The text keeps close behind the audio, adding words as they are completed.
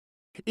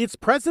It's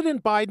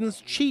President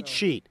Biden's cheat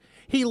sheet.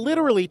 He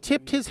literally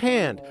tipped his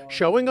hand,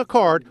 showing a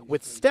card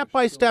with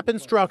step-by-step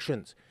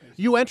instructions.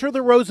 You enter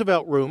the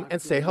Roosevelt room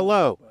and say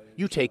hello.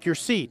 You take your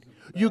seat.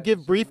 You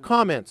give brief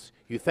comments.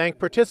 You thank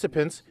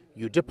participants.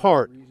 You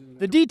depart.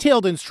 The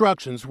detailed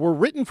instructions were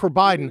written for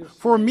Biden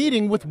for a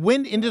meeting with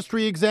wind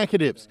industry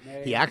executives.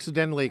 He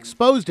accidentally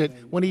exposed it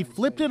when he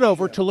flipped it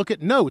over to look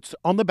at notes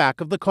on the back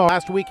of the car.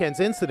 Last weekend's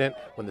incident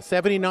when the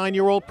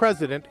 79-year-old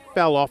president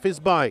fell off his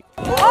bike.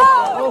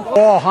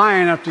 All high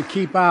enough to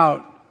keep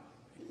out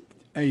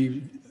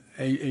a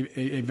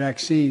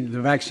vaccine.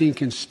 The vaccine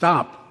can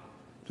stop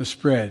the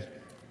spread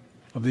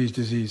of these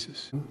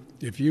diseases.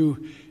 If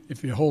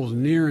it holds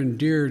near and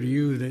dear to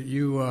you that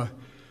you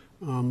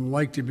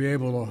like to be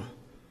able to,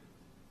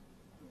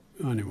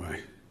 anyway.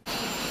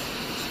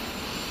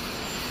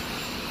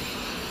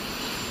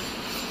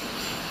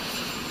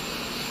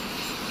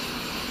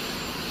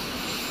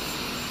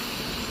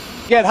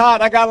 Get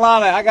hot. I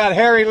got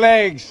hairy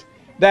legs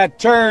that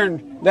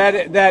turn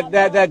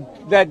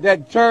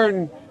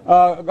turn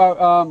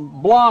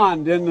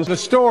blonde in the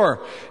store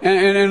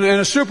and in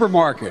a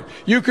supermarket.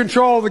 You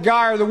control the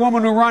guy or the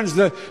woman who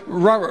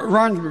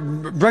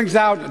brings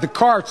out the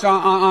carts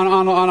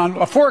on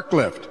a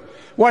forklift.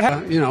 What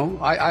happened?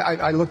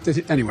 I looked at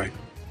it anyway.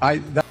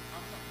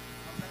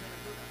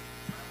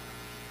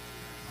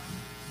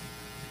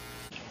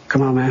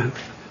 Come on, man.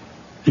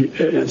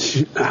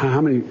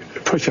 How many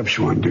push-ups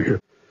you want to do here?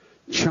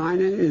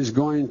 China is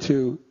going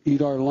to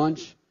eat our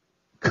lunch?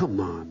 Come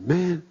on,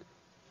 man.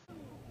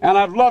 And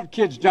I've loved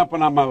kids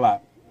jumping on my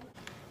lap.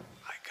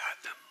 I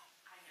got them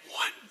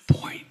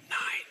 $1.9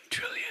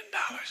 trillion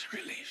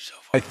relief so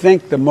far. I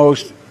think the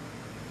most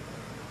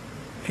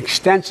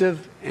extensive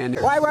and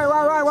why,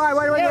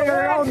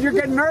 you're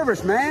getting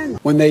nervous, man.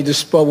 When they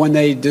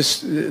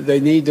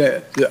need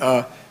to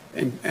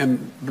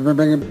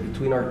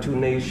Between our two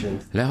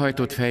nations.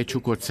 Lehajtott fej,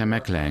 csukott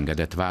szemek,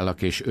 leengedett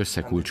vállak és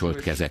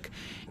összekulcsolt kezek.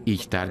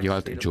 Így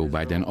tárgyalt Joe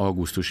Biden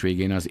augusztus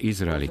végén az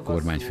izraeli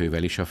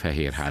kormányfővel is a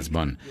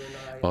Fehérházban.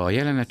 A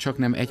jelenet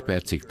csaknem 1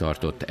 percig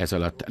tartott, ez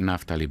alatt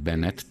Naftali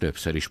Bennett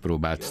többször is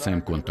próbált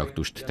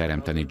szemkontaktust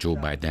teremteni Joe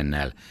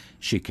Bidennel,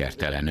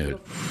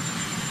 sikertelenül.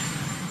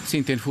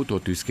 Szintén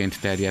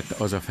futótűzként terjedt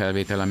az a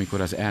felvétel,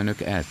 amikor az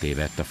elnök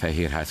eltévedt a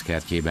Fehérház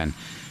kertjében,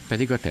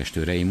 pedig a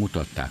testőrei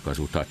mutatták az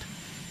utat.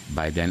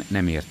 Biden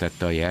nem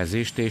értette a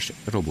jelzést, és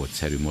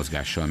robotszerű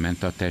mozgással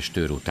ment a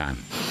testőr után.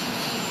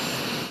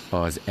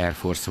 Az Air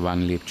Force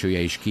One lépcsője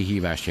is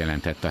kihívást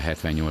jelentett a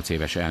 78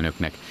 éves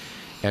elnöknek.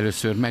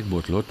 Először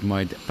megbotlott,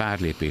 majd pár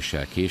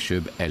lépéssel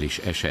később el is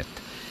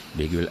esett.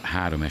 Végül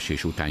 3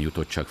 esés után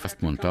jutott csak, azt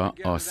mondta,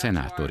 a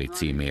szenátori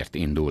címért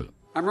indul.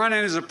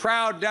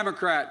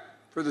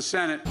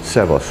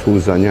 Szevasz,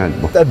 húzz a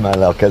nyádba. Tedd már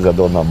le a kezed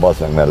onnan,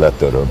 bazd meg, mert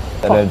letöröm.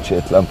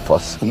 Szerencsétlen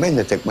fasz.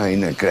 Menjetek már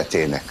innen,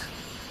 kretének.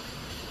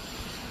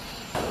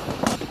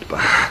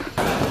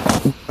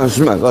 Az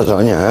meg az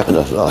a nyelv,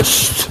 az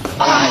azt.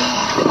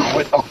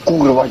 Hogy a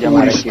kurva,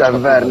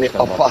 úristen verni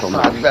a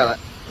faszát bele.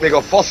 Még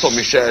a faszom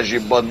is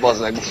elzsibbad,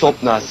 bazd meg.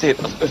 Szopnál szét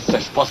az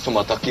összes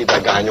faszomat, aki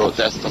begányolt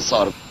ezt a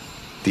szart.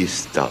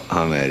 Tiszta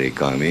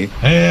Amerika, mi?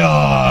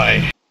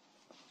 Jaj!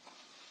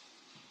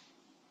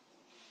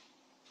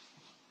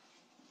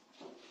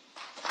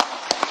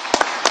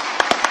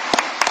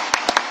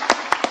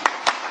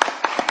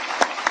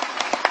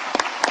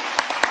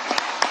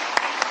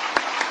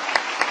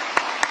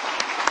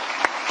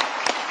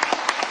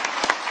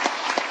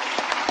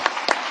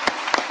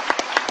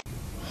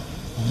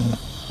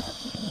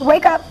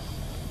 Wake up.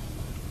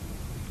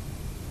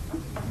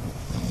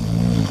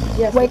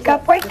 Yes, wake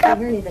up, wake up. I can't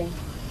hear anything.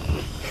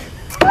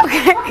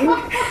 Okay.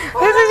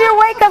 This is your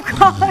wake up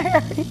call,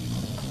 Harry.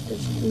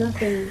 There's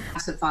nothing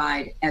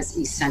classified as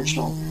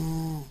essential.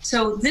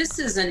 So this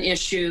is an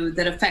issue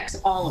that affects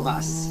all of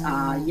us,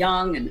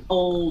 young and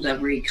old,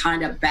 every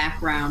kind of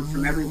background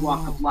from every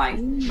walk of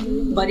life.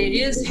 But it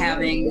is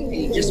having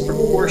a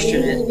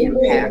disproportionate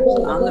impact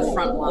on the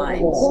front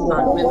lines,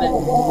 on women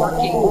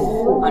working,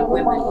 on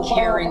women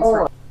caring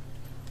for.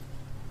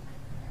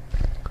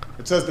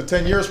 It says that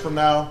 10 years from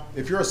now,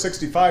 if you're a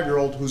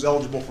 65-year-old who's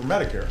eligible for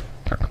Medicare,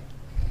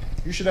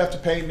 you should have to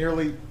pay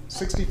nearly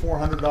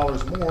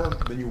 $6,400 more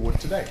than you would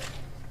today.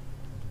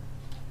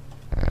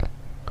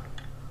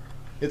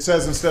 It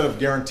says instead of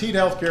guaranteed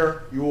health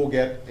care, you will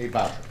get a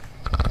voucher.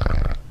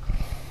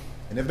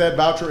 And if that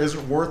voucher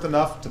isn't worth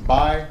enough to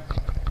buy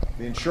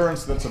the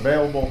insurance that's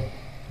available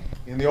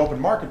in the open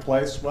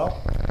marketplace,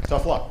 well,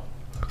 tough luck.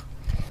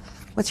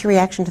 What's your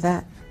reaction to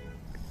that?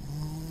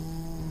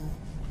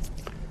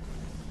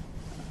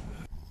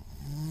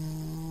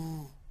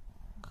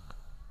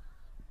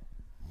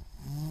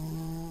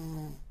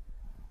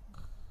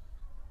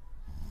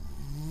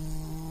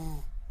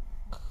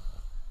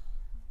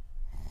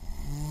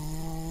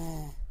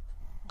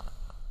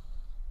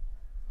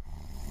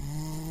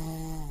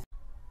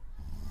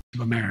 Of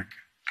America.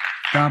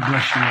 God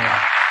bless you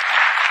all.